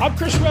 I'm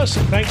Chris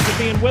Russell. Thanks for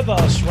being with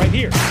us right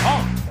here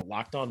on the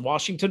Locked On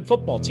Washington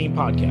Football Team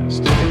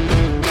podcast.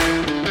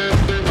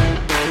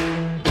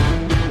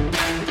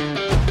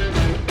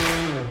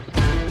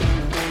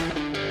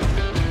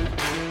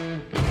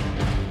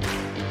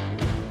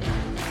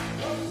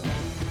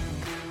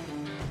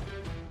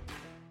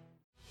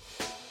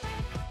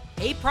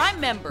 Hey, Prime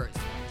members,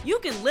 you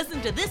can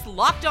listen to this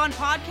Locked On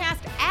podcast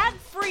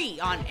ad-free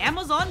on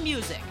Amazon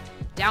Music.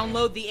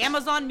 Download the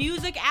Amazon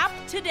Music app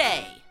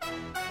today.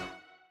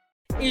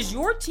 Is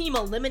your team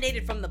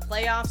eliminated from the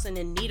playoffs and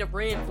in need of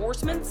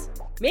reinforcements?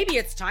 Maybe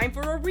it's time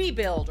for a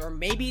rebuild, or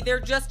maybe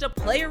they're just a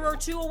player or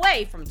two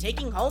away from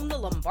taking home the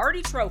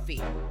Lombardi Trophy.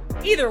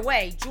 Either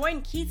way,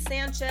 join Keith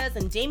Sanchez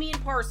and Damian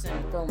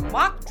Parson for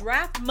Mock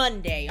Draft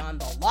Monday on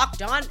the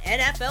Locked On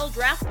NFL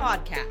Draft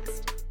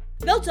Podcast.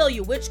 They'll tell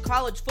you which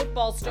college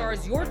football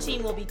stars your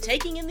team will be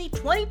taking in the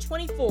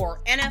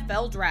 2024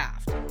 NFL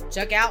Draft.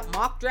 Check out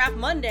Mock Draft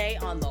Monday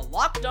on the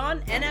Locked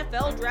On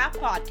NFL Draft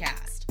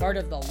Podcast, part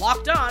of the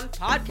Locked On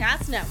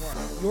Podcast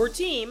Network. Your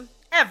team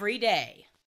every day.